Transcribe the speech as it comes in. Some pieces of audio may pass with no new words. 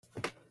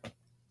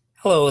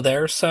Hello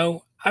there.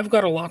 So, I've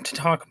got a lot to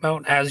talk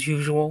about as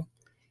usual,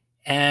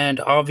 and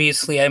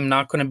obviously, I'm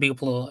not going to be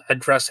able to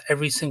address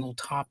every single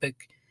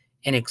topic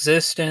in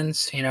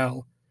existence.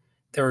 There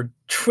are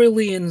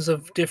trillions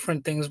of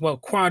different things, well,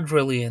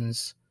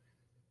 quadrillions,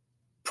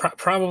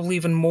 probably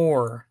even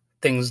more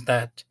things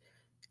that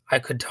I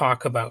could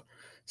talk about.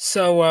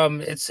 So,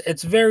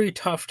 it's very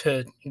tough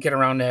to get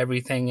around to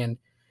everything, and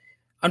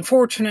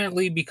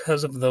unfortunately,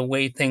 because of the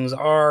way things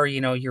are,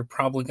 you're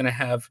probably going to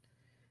have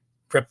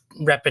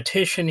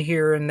repetition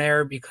here and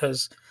there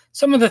because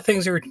some of the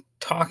things you're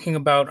talking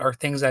about are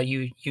things that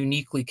you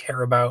uniquely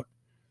care about,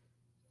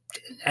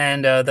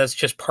 and that's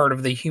just part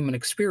of the human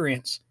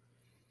experience.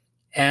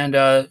 And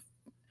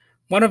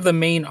one of the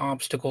main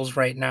obstacles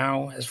right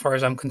now, as far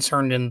as I'm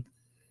concerned,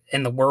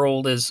 in the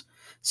world is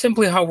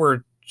simply how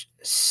we're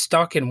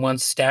stuck in one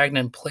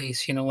stagnant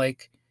place.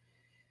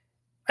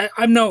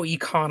 I'm no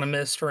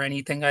economist or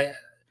anything. I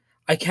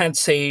can't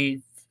say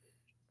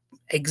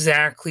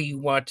exactly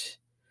what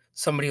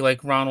somebody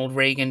like Ronald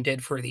Reagan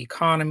did for the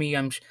economy.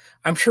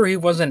 I'm sure he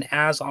wasn't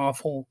as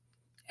awful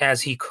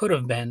as he could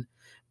have been,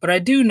 but I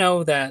do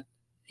know that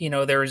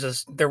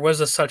there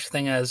was a such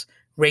thing as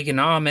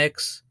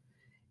Reaganomics,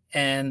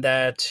 and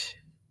that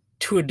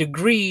to a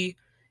degree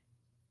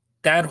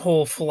that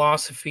whole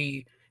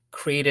philosophy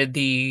created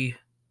the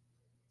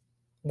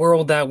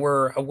world that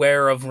we're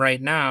aware of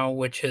right now,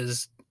 which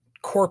is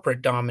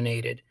corporate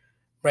dominated.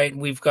 Right?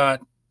 We've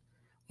got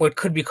what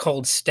could be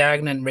called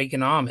stagnant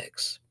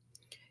Reaganomics.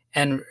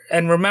 And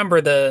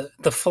remember the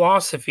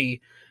philosophy.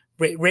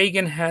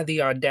 Reagan had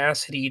the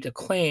audacity to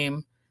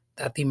claim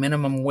that the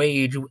minimum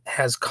wage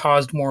has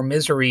caused more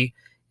misery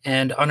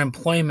and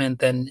unemployment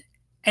than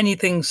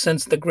anything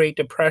since the Great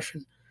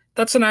Depression.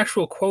 That's an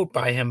actual quote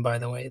by him, by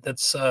the way.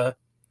 That's so.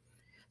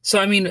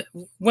 I mean,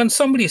 when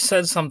somebody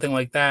says something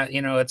like that,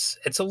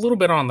 it's a little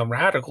bit on the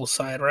radical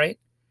side, right?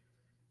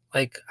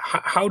 Like,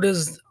 how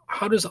does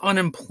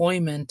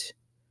unemployment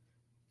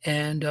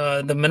and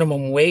the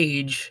minimum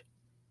wage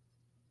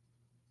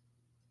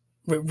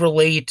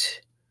relate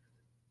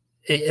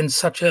in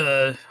such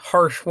a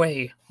harsh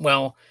way?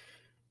 Well,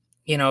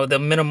 the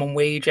minimum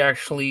wage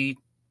actually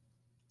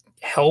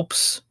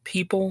helps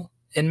people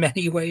in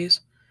many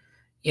ways.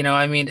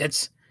 I mean,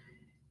 it's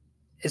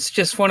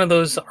just one of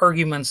those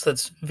arguments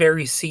that's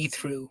very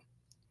see-through,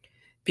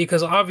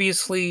 because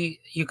obviously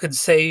you could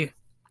say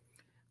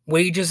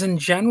wages in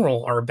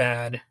general are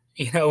bad.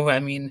 I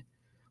mean,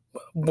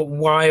 but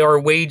why are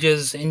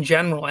wages in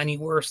general any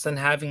worse than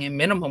having a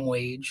minimum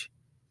wage?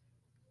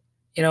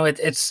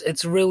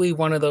 It's really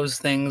one of those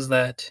things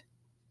that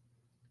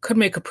could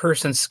make a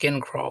person's skin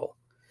crawl.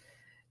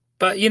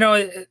 But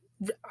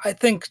I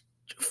think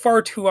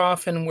far too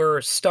often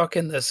we're stuck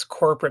in this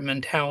corporate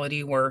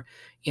mentality where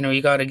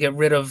you got to get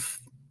rid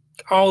of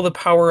all the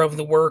power of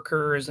the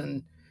workers,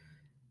 and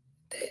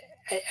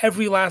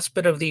every last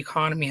bit of the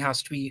economy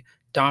has to be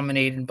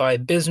dominated by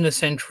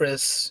business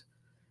interests,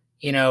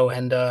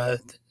 and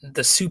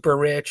the super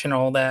rich and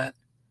all that.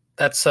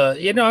 That's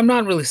I'm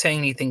not really saying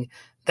anything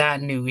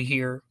that new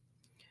here,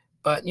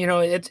 but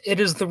it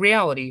is the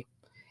reality.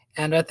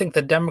 And I think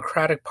the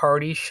Democratic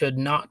Party should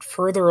not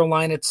further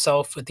align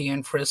itself with the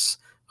interests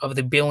of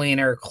the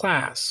billionaire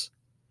class.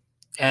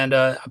 And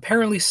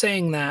apparently,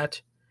 saying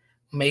that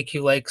will make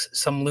you like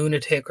some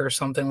lunatic or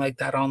something like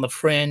that on the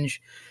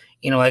fringe.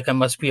 Like I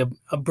must be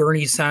a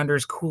Bernie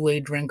Sanders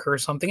Kool-Aid drinker or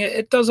something.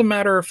 It doesn't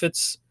matter if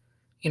it's,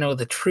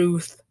 the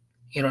truth,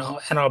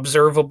 an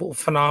observable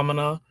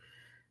phenomena,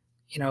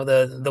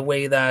 the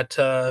way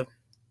that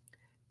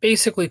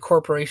basically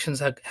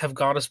corporations have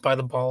got us by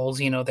the balls.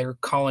 They're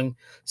calling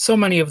so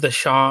many of the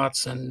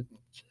shots, and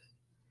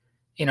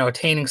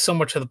attaining so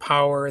much of the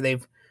power.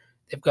 They've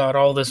got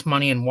all this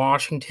money in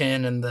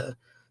Washington, and the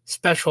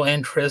special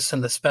interests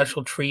and the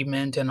special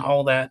treatment and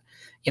all that.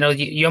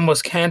 You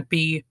almost can't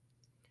be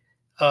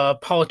a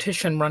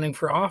politician running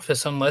for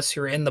office unless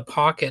you're in the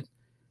pocket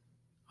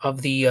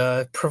of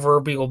the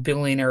proverbial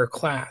billionaire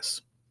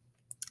class.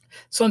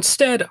 So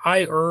instead,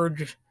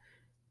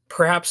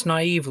 perhaps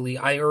naively,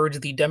 I urge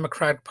the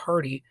Democratic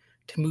Party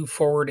to move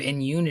forward in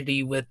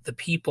unity with the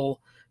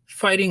people,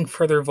 fighting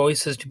for their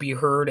voices to be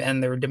heard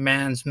and their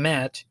demands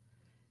met.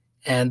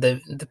 And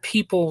the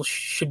people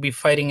should be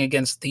fighting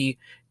against the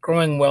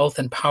growing wealth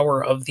and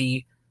power of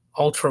the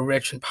ultra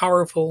rich and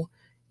powerful,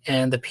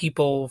 and the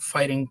people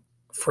fighting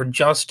for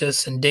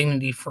justice and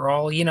dignity for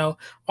all,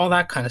 all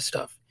that kind of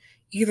stuff.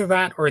 Either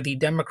that, or the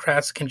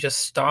Democrats can just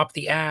stop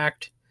the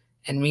act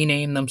and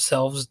rename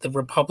themselves the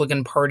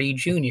Republican Party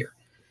Junior,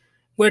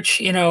 which,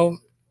 I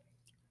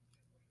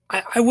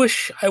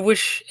wish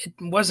it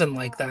wasn't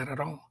like that at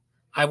all.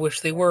 I wish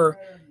they were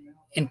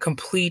in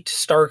complete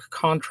stark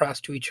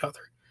contrast to each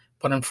other.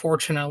 But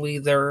unfortunately,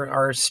 there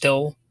are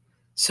still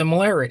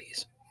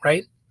similarities,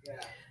 right?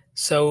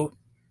 So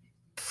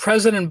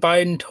President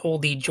Biden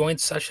told the joint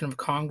session of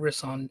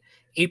Congress on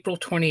April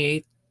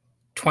 28th,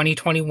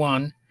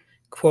 2021,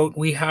 quote,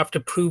 "We have to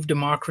prove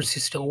democracy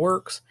still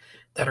works,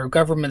 that our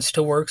government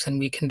still works, and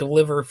we can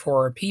deliver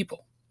for our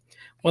people."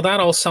 Well, that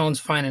all sounds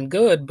fine and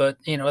good, but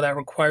that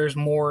requires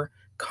more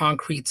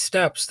concrete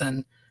steps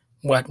than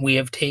what we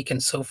have taken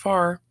so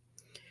far.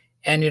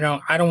 And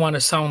I don't want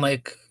to sound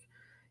like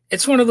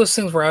it's one of those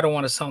things where I don't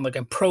want to sound like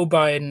I'm pro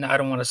Biden. I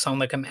don't want to sound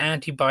like I'm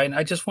anti Biden.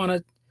 I just want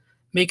to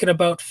make it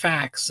about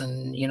facts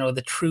and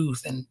the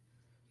truth and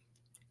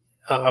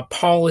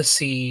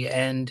policy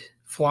and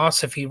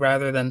philosophy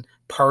rather than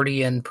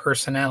party and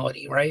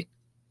personality, right?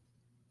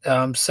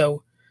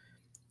 So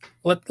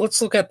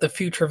let's look at the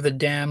future of the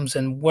Dems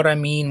and what I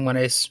mean when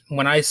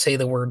I say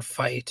the word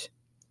fight.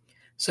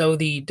 So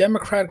the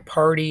Democratic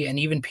Party and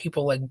even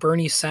people like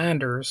Bernie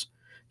Sanders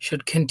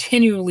should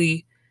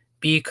continually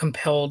be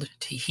compelled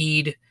to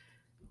heed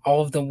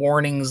all of the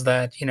warnings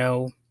that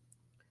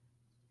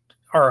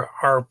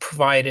are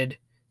provided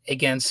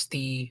against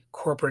the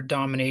corporate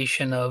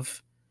domination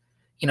of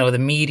the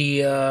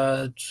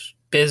media,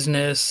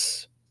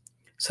 business,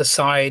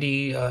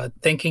 society,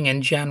 thinking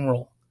in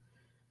general,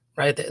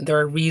 right? There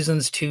are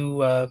reasons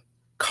to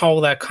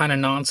call that kind of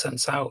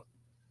nonsense out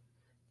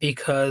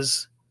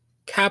because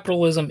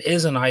capitalism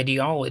is an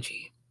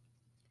ideology.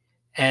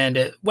 And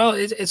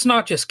it's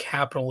not just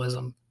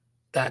capitalism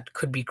that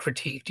could be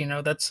critiqued.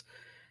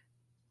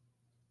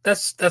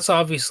 That's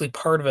obviously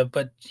part of it,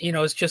 but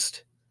it's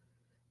just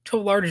to a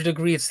large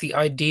degree, it's the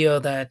idea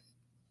that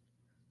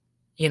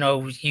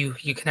you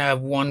can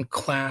have one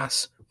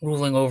class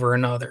ruling over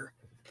another.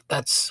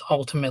 That's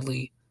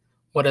ultimately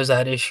what is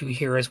at issue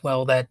here as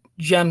well. That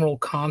general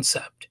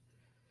concept.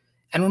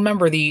 And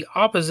remember, the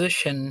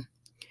opposition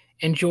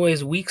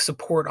enjoys weak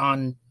support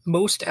on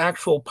most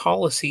actual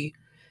policy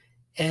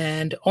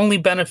and only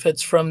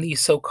benefits from the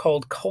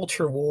so-called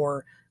culture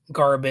war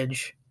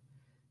garbage,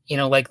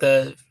 like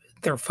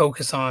their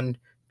focus on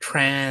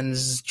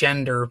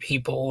transgender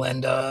people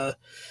and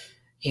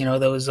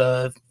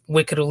those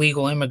wicked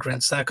illegal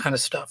immigrants, that kind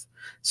of stuff.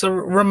 So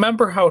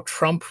remember how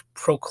Trump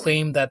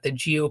proclaimed that the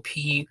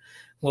GOP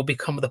will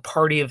become the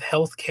party of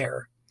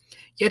healthcare,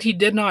 yet he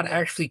did not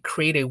actually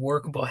create a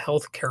workable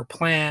healthcare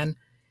plan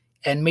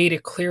and made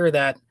it clear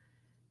that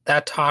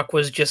that talk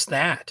was just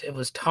that. It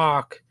was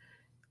talk,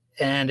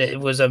 and it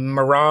was a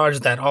mirage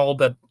that all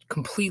but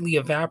completely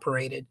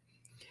evaporated.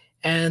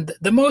 And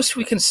the most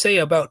we can say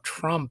about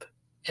Trump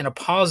in a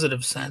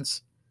positive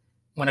sense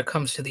when it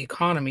comes to the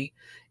economy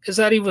is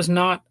that he was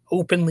not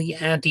openly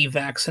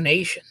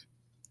anti-vaccination.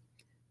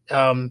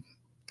 Um,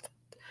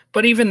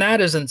 but even that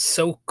isn't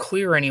so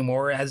clear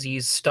anymore as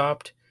he's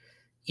stopped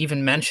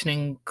even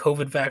mentioning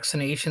COVID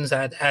vaccinations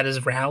at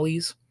his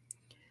rallies.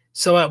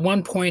 So at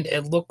one point,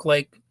 it looked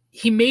like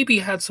he maybe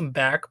had some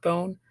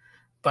backbone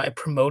by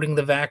promoting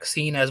the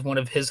vaccine as one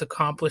of his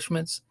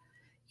accomplishments,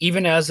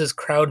 even as his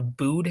crowd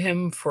booed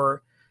him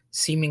for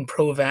seeming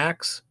pro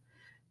vax.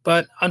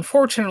 But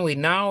unfortunately,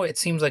 now it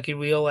seems like he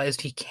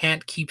realized he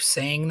can't keep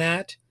saying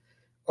that,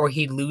 or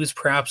he'd lose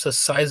perhaps a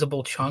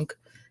sizable chunk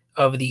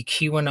of the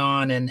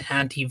QAnon and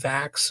anti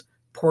vax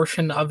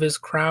portion of his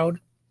crowd.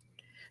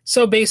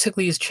 So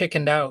basically, he's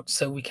chickened out,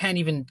 so we can't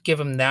even give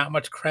him that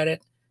much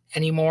credit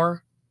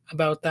anymore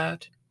about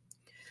that.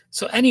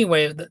 So,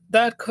 anyway,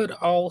 that could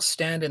all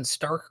stand in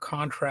stark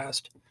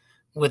contrast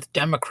with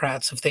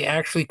Democrats if they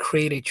actually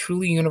create a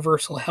truly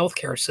universal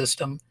healthcare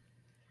system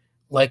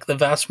like the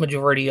vast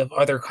majority of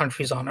other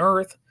countries on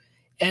earth,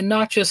 and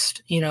not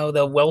just,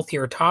 the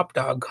wealthier top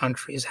dog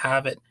countries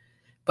have it,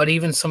 but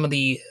even some of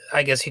the,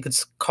 I guess you could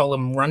call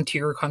them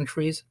rentier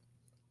countries.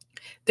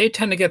 They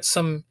tend to get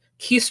some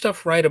key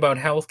stuff right about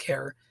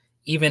healthcare,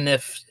 even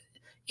if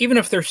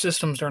their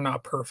systems are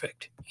not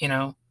perfect,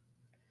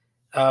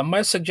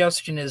 My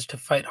suggestion is to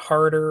fight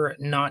harder,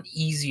 not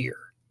easier.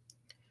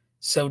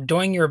 So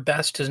doing your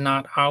best is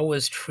not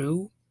always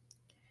true.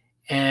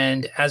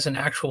 And as an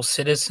actual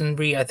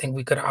citizenry, I think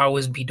we could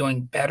always be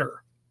doing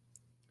better.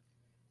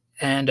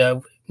 And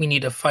we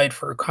need to fight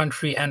for our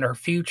country and our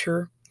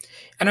future.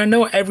 And I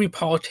know every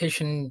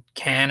politician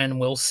can and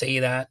will say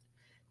that,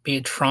 be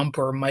it Trump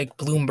or Mike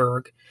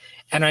Bloomberg.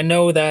 And I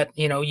know that,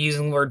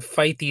 using the word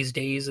fight these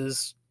days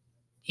is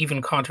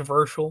even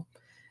controversial.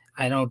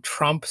 I know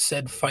Trump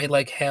said fight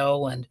like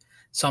hell, and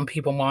some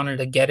people wanted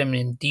to get him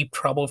in deep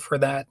trouble for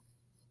that,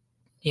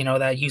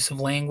 that use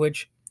of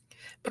language.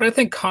 But I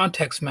think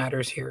context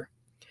matters here.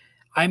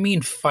 I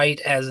mean fight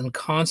as in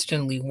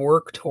constantly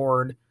work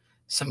toward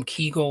some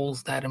key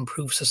goals that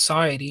improve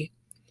society,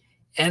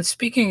 and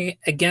speaking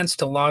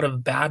against a lot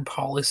of bad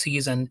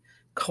policies and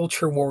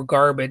culture war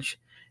garbage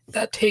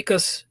that take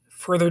us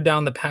further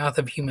down the path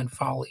of human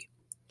folly.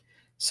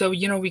 So,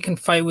 we can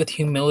fight with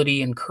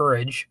humility and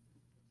courage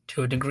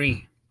to a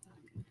degree.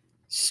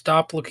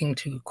 Stop looking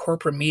to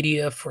corporate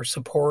media for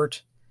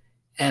support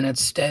and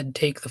instead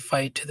take the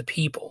fight to the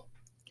people.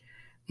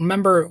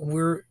 Remember,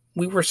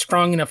 we were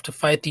strong enough to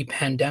fight the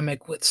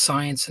pandemic with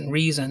science and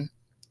reason.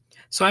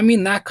 So I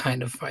mean that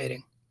kind of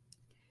fighting.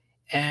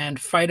 And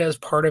fight as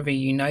part of a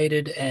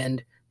united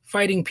and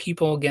fighting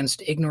people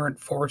against ignorant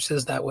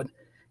forces that would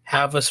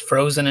have us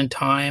frozen in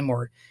time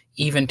or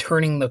even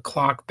turning the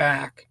clock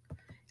back.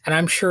 And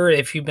I'm sure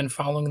if you've been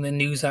following the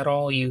news at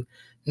all, you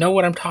know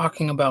what I'm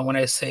talking about when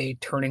I say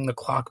turning the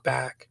clock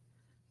back.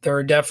 There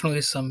are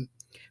definitely some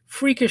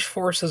freakish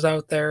forces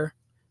out there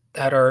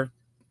that are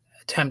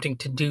attempting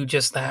to do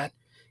just that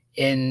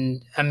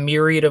in a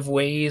myriad of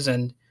ways,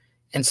 and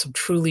some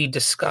truly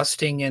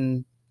disgusting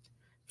and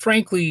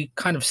frankly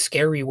kind of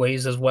scary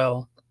ways as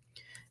well.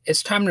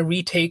 It's time to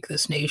retake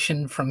this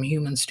nation from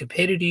human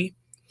stupidity,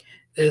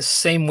 the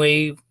same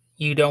way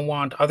you don't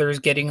want others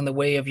getting in the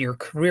way of your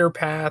career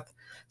path.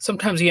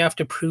 Sometimes you have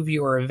to prove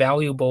you are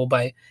valuable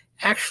by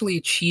actually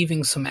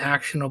achieving some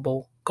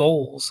actionable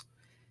goals.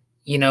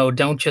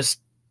 Don't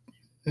just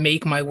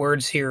make my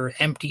words here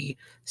empty,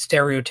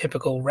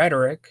 stereotypical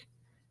rhetoric.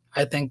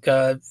 I think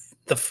the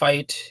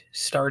fight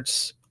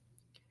starts,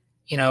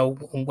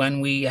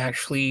 when we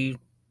actually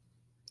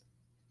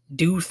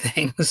do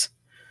things.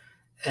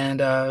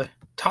 And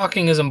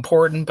talking is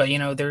important, but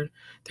there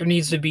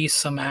needs to be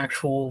some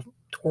actual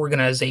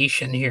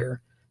organization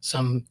here,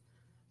 some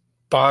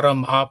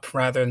bottom up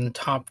rather than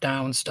top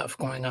down stuff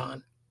going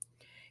on.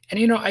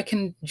 And I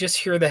can just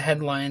hear the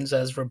headlines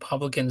as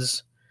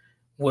Republicans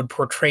would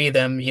portray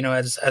them,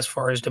 as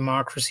far as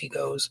democracy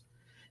goes.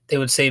 They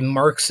would say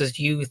Marxist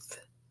youth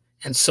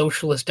and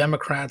socialist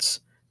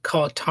Democrats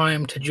call it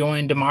time to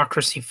join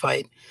democracy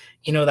fight.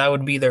 That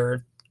would be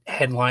their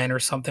headline or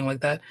something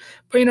like that.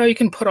 But you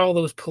can put all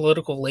those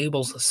political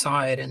labels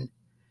aside and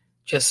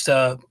just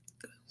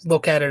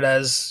look at it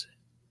as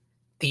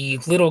the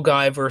little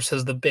guy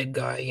versus the big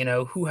guy.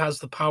 Who has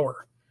the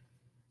power?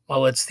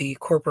 Well, it's the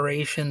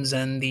corporations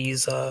and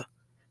these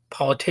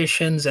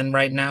politicians, and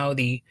right now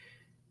the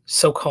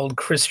so-called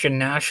Christian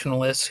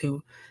nationalists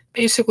who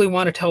basically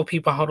want to tell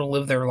people how to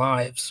live their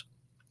lives.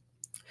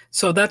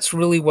 So that's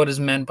really what is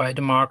meant by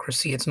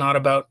democracy. It's not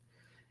about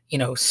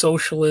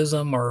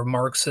socialism or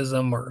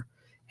Marxism or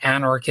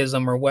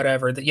anarchism or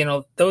whatever.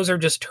 Those are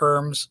just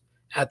terms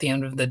at the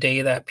end of the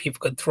day that people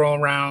could throw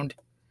around.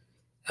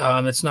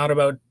 It's not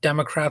about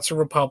Democrats or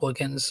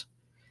Republicans.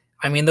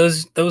 I mean,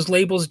 those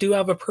labels do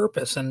have a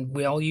purpose, and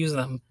we all use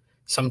them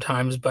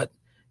sometimes, but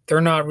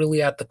they're not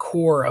really at the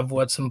core of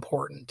what's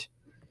important.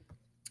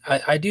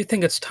 I do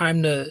think it's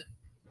time to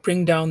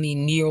bring down the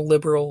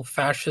neoliberal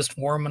fascist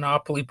war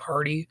monopoly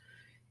party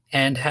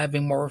and have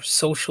a more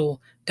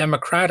social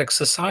democratic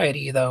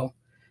society, though.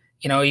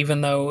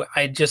 Even though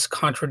I just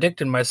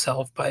contradicted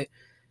myself by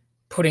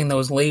putting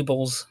those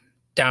labels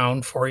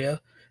down for you.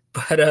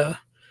 But,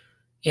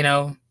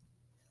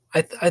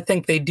 I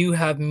think they do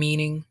have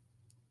meaning.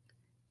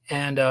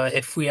 And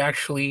if we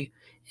actually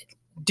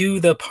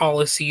do the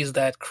policies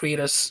that create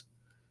us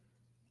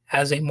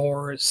as a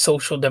more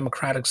social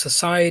democratic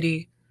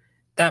society,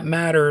 that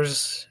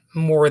matters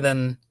more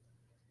than,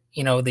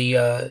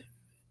 the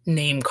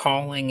name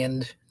calling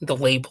and the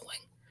labeling.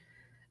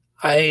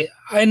 I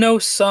know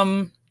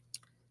some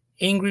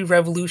angry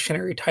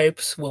revolutionary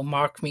types will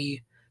mock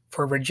me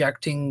for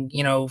rejecting,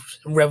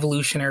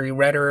 revolutionary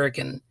rhetoric,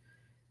 and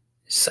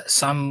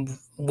some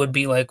would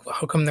be like,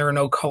 how come there are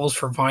no calls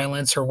for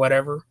violence or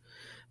whatever?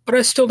 But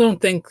I still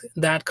don't think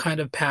that kind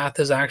of path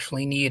is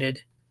actually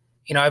needed.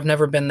 I've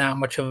never been that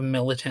much of a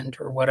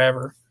militant or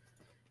whatever.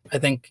 I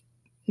think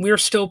we're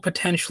still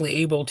potentially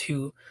able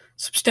to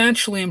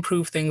substantially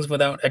improve things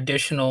without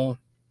additional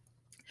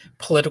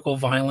political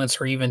violence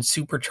or even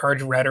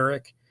supercharged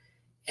rhetoric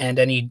and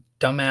any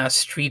dumbass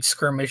street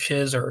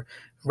skirmishes or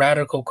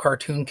radical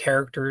cartoon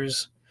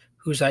characters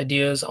whose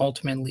ideas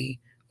ultimately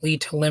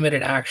lead to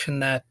limited action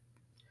that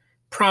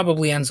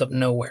probably ends up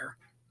nowhere.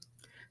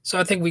 So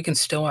I think we can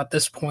still at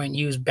this point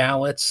use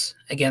ballots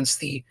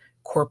against the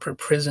corporate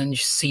prison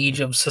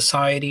siege of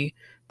society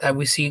that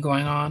we see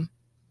going on.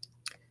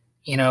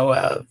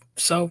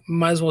 So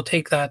might as well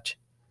take that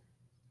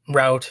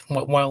route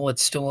while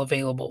it's still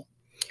available.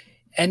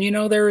 And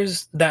there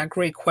is that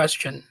great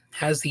question: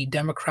 has the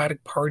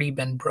Democratic Party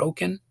been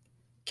broken?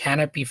 Can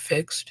it be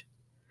fixed?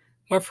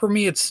 Well, for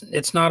me,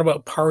 it's not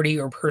about party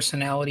or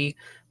personality,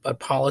 but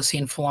policy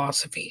and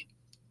philosophy.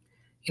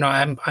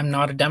 I'm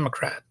not a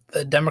Democrat.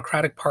 The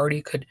Democratic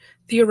Party could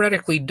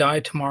theoretically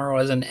die tomorrow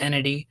as an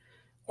entity,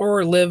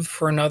 or live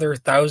for another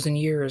 1,000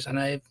 years, and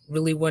I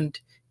really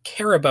wouldn't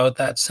care about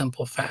that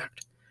simple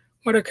fact.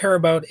 What I care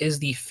about is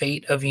the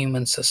fate of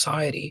human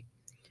society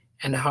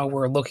and how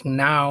we're looking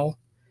now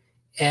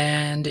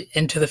and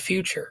into the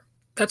future.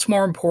 That's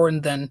more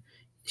important than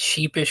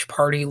sheepish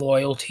party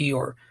loyalty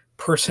or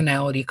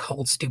personality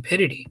cult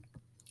stupidity,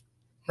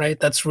 right?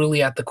 That's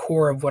really at the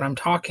core of what I'm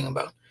talking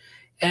about.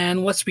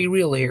 And let's be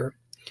real here.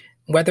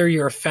 Whether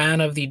you're a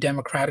fan of the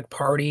Democratic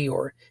Party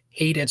or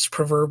hate its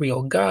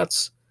proverbial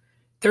guts,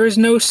 there is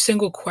no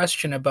single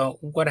question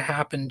about what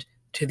happened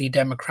to the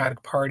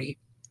Democratic Party.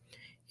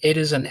 It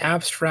is an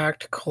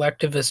abstract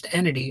collectivist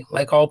entity,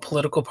 like all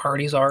political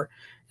parties are,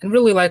 and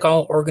really like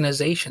all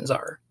organizations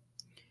are.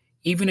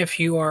 Even if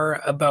you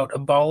are about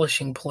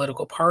abolishing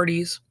political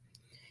parties,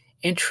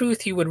 in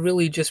truth, you would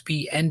really just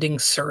be ending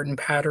certain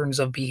patterns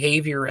of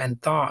behavior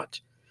and thought.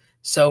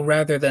 So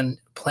rather than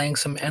playing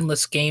some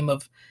endless game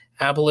of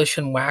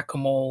abolition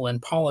whack-a-mole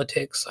and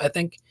politics, I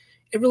think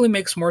it really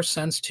makes more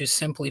sense to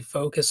simply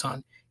focus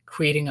on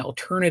creating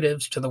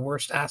alternatives to the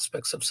worst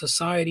aspects of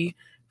society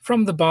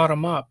from the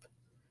bottom up.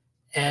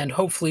 and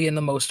hopefully in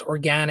the most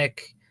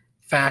organic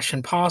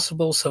fashion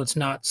possible, so it's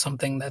not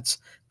something that's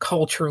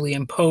culturally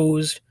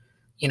imposed,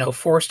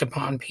 forced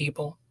upon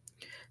people.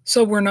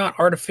 So we're not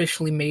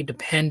artificially made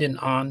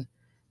dependent on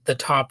the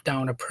top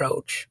down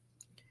approach.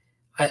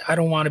 I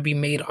don't want to be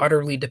made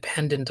utterly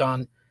dependent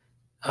on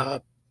uh,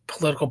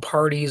 political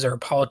parties or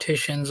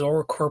politicians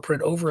or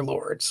corporate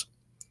overlords.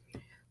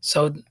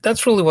 So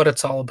that's really what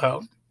it's all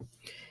about.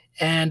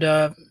 And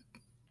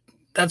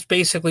that's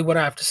basically what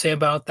I have to say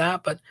about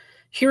that. But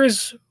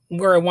here's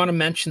where I want to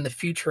mention the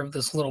future of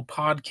this little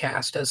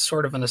podcast as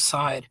sort of an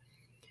aside.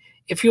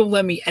 If you'll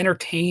let me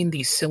entertain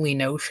the silly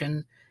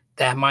notion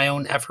that my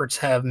own efforts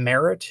have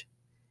merit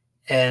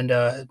and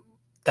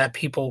that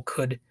people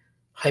could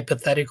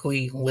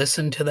hypothetically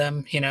listen to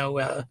them,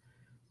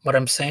 what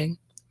I'm saying.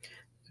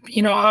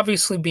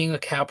 Obviously, being a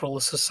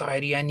capitalist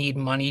society, I need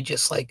money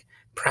just like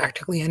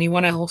practically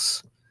anyone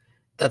else.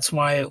 That's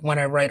why when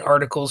I write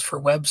articles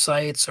for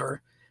websites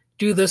or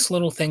do this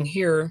little thing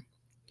here,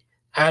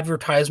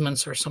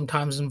 advertisements are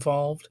sometimes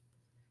involved.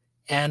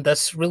 And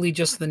that's really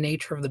just the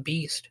nature of the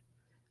beast.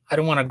 I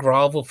don't want to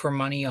grovel for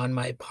money on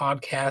my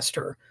podcast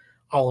or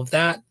all of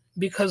that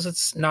because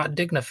it's not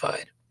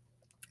dignified.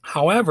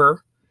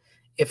 However,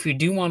 if you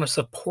do want to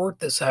support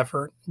this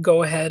effort,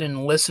 go ahead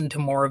and listen to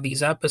more of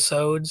these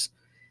episodes.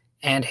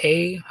 And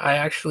hey, I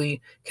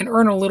actually can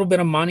earn a little bit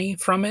of money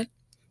from it.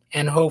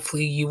 And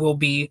hopefully you will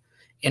be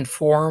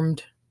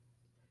informed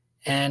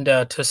and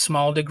to a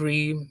small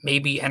degree,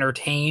 maybe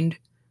entertained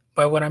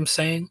by what I'm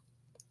saying.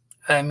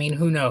 I mean,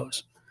 who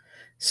knows?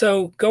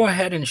 So go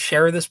ahead and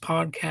share this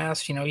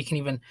podcast. You can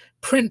even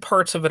print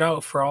parts of it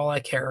out for all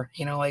I care.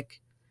 In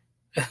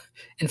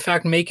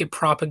fact, make it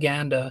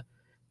propaganda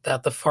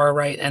that the far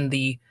right and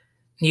the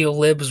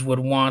neolibs would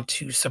want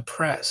to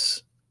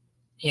suppress.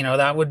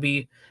 That would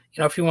be,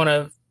 if you want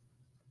to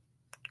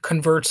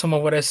convert some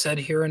of what I said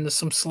here into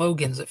some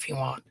slogans, if you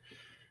want,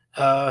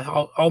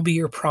 I'll be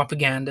your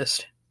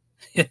propagandist.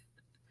 I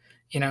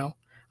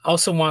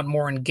also want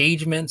more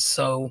engagement,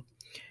 so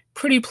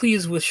pretty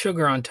pleased with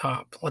sugar on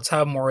top. Let's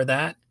have more of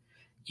that.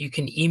 You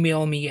can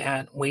email me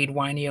at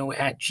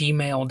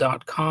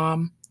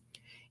wadewinio@gmail.com.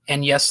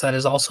 And yes, that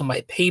is also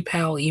my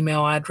PayPal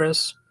email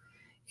address.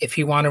 If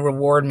you want to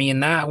reward me in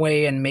that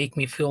way and make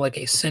me feel like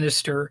a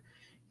sinister,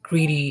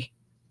 greedy,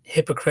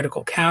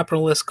 hypocritical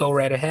capitalist, go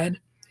right ahead.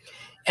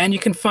 And you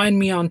can find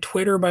me on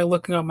Twitter by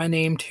looking up my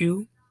name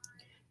too.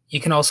 You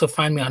can also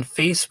find me on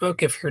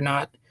Facebook if you're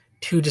not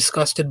too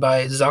disgusted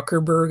by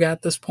Zuckerberg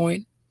at this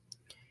point.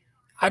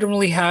 I don't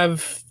really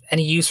have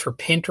any use for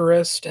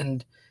Pinterest,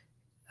 and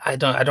I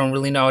don't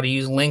really know how to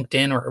use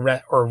LinkedIn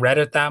or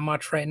Reddit that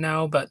much right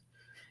now, but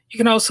you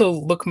can also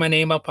look my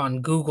name up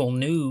on Google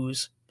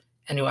News,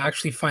 and you'll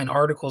actually find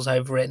articles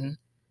I've written,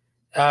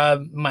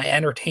 my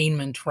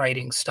entertainment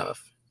writing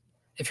stuff,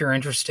 if you're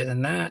interested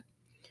in that.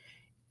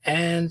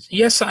 And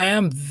yes, I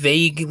am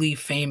vaguely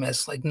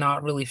famous, like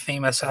not really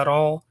famous at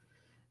all,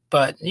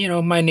 but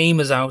my name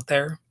is out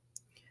there.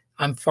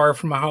 I'm far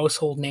from a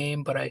household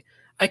name, but I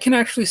can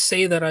actually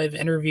say that I've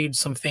interviewed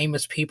some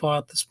famous people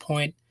at this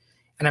point,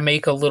 and I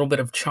make a little bit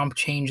of chump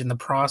change in the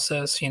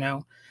process.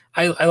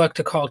 I like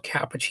to call it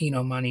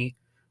cappuccino money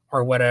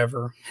or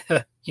whatever,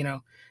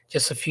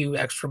 just a few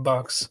extra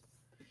bucks.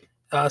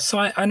 So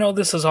I know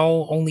this is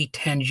all only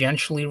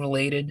tangentially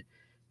related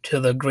to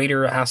the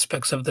greater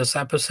aspects of this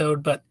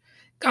episode, but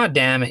god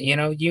damn it,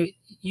 you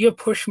have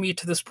pushed me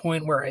to this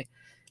point where I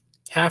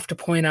have to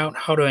point out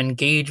how to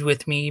engage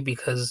with me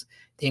because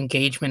the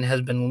engagement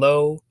has been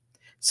low.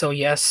 So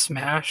yes,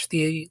 smash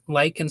the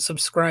like and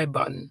subscribe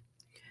button.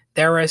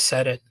 There, I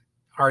said it.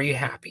 Are you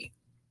happy?